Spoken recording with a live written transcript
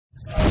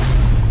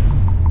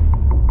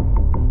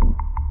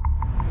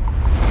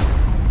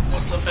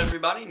up,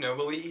 everybody?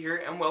 Nobly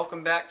here, and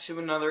welcome back to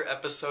another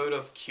episode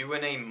of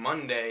Q&A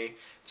Monday.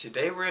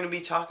 Today we're going to be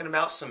talking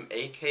about some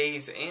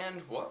AKs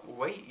and what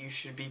weight you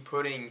should be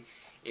putting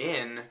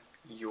in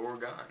your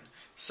gun.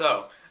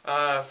 So,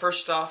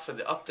 first off, for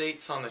the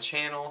updates on the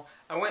channel,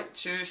 I went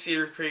to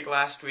Cedar Creek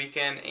last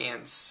weekend,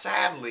 and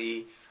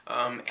sadly,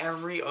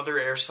 every other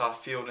airsoft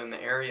field in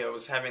the area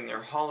was having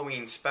their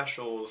Halloween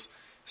specials,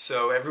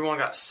 so everyone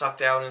got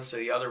sucked out into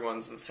the other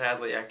ones, and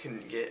sadly I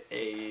couldn't get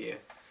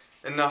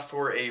enough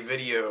for a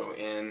video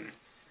in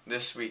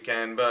this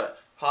weekend,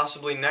 but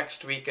possibly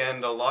next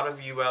weekend. A lot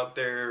of you out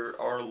there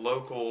are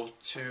local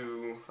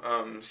to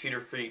Cedar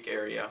Creek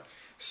area,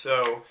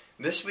 so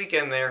this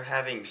weekend they're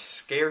having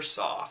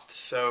Airsoft.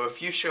 So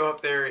if you show up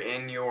there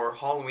in your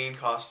Halloween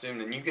costume,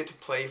 then you get to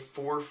play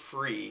for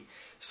free.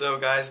 So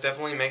guys,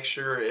 definitely make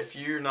sure, if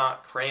you're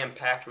not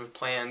cram-packed with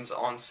plans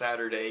on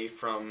Saturday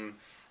from,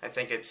 I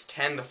think it's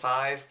 10 to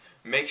 5,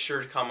 make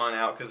sure to come on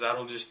out, because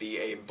that'll just be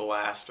a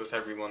blast with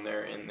everyone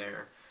there in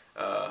their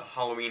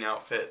Halloween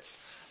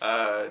outfits.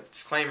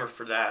 Disclaimer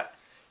for that: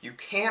 you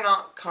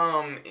cannot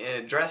come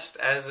dressed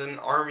as an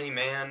army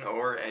man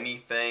or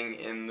anything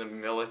in the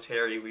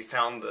military. We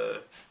found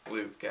the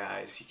loop,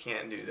 guys. You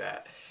can't do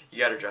that. You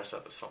gotta dress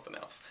up as something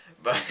else.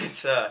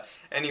 But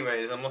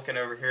anyways, I'm looking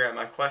over here at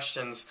my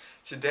questions.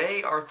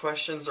 Today our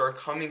questions are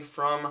coming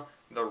from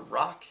the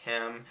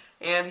Rockhem,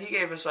 and he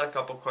gave us a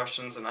couple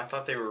questions, and I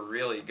thought they were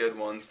really good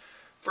ones.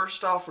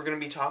 First off, we're going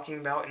to be talking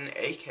about an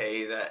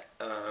AK that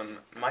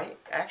might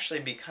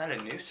actually be kind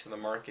of new to the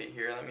market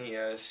here. Let me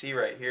see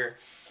right here.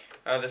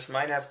 This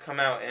might have come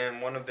out in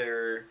one of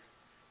their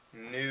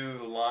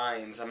new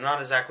lines. I'm not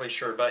exactly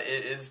sure, but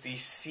it is the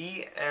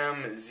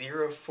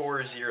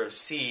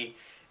CM040C,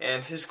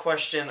 and his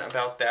question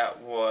about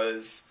that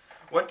was,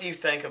 what do you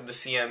think of the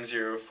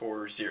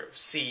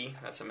CM040C,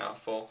 that's a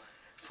mouthful,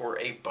 for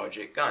a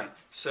budget gun?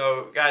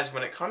 So guys,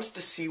 when it comes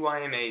to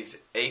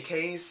CYMA's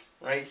AKs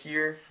right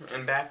here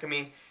in back of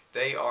me,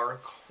 they are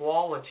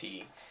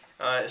quality,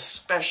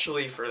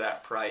 especially for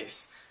that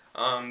price.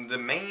 The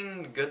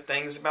main good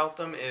things about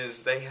them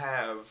is they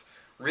have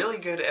really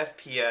good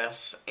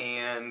FPS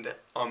and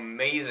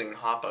amazing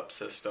hop-up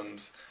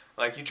systems.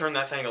 Like, you turn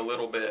that thing a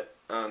little bit,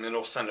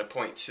 it'll send a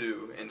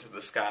 .2 into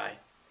the sky.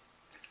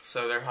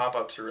 So their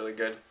hop-ups are really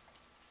good.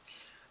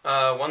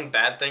 One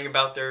bad thing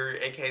about their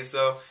AKs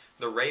though,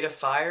 the rate of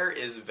fire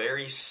is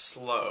very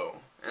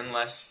slow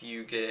unless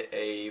you get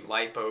a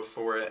LiPo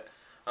for it.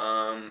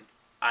 I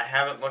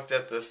haven't looked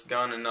at this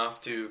gun enough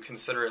to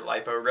consider it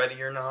LiPo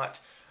ready or not,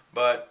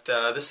 but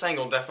this thing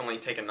will definitely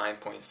take a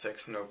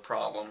 9.6 no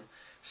problem.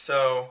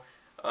 So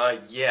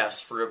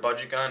yes, for a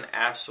budget gun,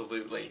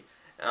 absolutely.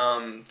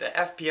 The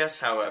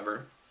FPS,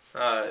 however,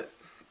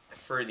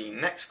 for the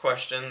next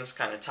question, this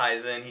kind of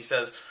ties in. He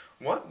says,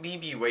 what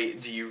BB weight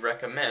do you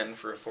recommend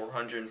for a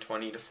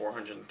 420 to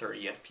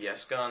 430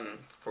 FPS gun?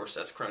 Of course,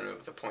 that's chrono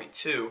with a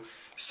 .2.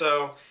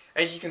 So,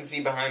 as you can see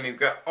behind me, we've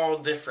got all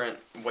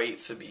different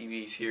weights of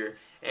BBs here,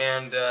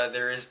 and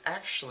there is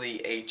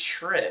actually a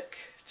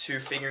trick to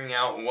figuring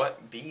out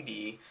what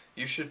BB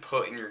you should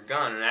put in your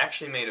gun, and I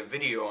actually made a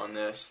video on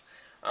this,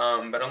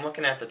 but I'm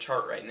looking at the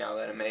chart right now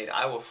that I made.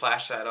 I will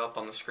flash that up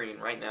on the screen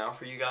right now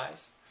for you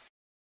guys.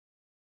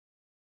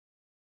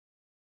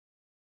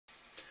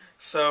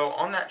 So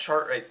on that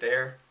chart right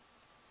there,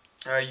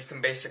 you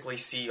can basically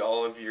see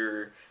all of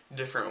your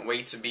different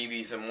weights of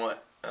BBs and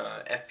what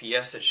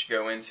FPS it should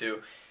go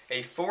into.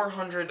 A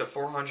 400 to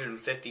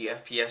 450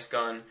 FPS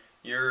gun,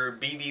 your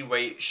BB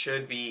weight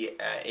should be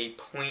at a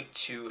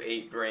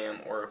 0.28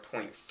 gram or a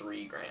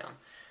 0.3 gram.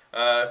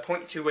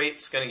 0.28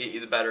 is going to get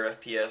you the better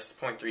FPS,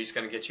 the 0.3 is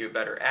going to get you a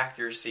better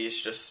accuracy. It's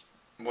just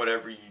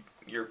whatever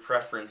your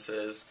preference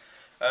is.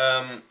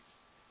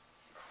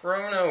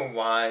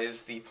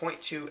 Chrono-wise, the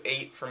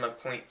 0.28 from a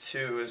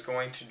 0.2 is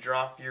going to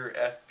drop your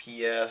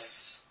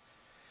FPS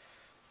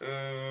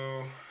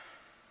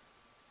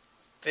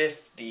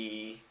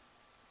 50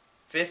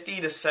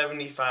 to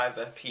 75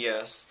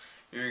 FPS.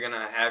 You're going to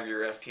have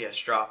your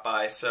FPS drop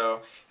by,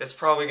 so it's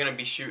probably going to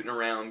be shooting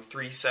around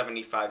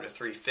 375 to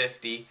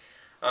 350.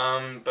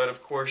 But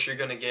of course you're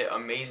going to get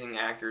amazing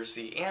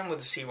accuracy, and with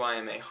the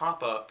CYMA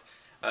hop-up,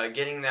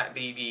 getting that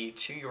BB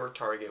to your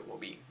target will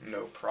be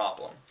no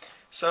problem.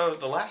 So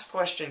the last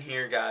question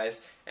here,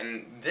 guys,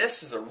 and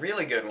this is a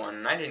really good one,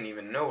 and I didn't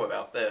even know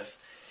about this.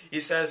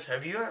 He says,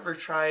 have you ever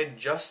tried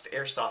Just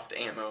Airsoft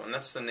Ammo? And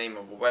that's the name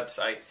of a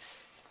website.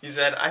 He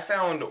said, I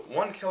found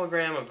 1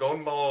 kilogram of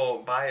Golden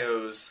Ball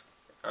Bios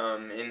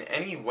in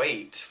any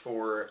weight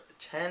for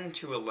 $10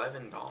 to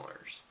 $11.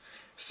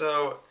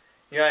 So,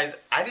 you guys,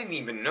 I didn't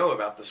even know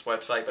about this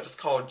website, but it's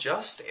called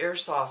Just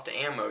Airsoft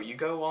Ammo. You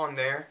go on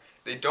there,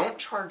 they don't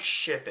charge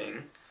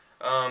shipping,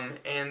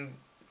 and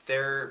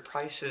their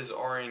prices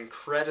are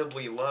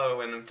incredibly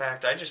low, and in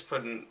fact I just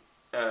put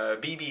a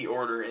BB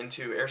order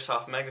into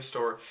Airsoft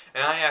Megastore,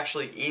 and I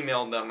actually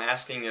emailed them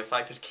asking if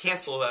I could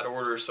cancel that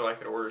order so I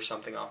could order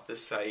something off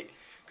this site,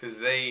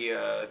 because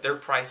their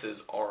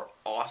prices are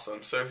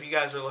awesome. So if you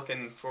guys are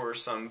looking for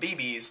some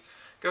BBs,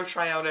 go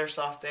try out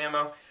Airsoft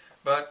Ammo.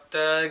 But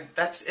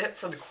that's it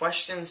for the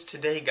questions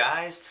today,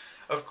 guys.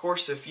 Of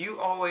course, if you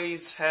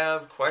always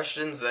have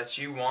questions that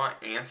you want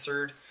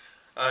answered,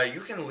 you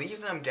can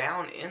leave them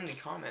down in the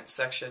comments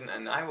section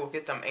and I will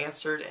get them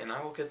answered, and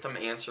I will get them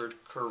answered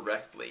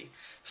correctly.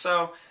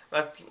 So,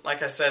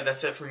 like I said,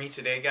 that's it for me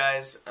today,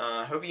 guys.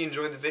 I hope you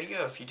enjoyed the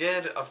video. If you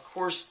did, of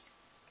course,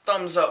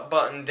 thumbs up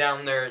button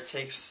down there. It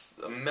takes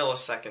a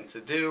millisecond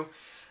to do.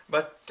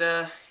 But,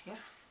 yeah,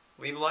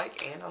 leave a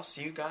like, and I'll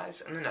see you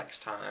guys in the next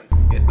time.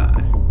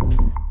 Goodbye.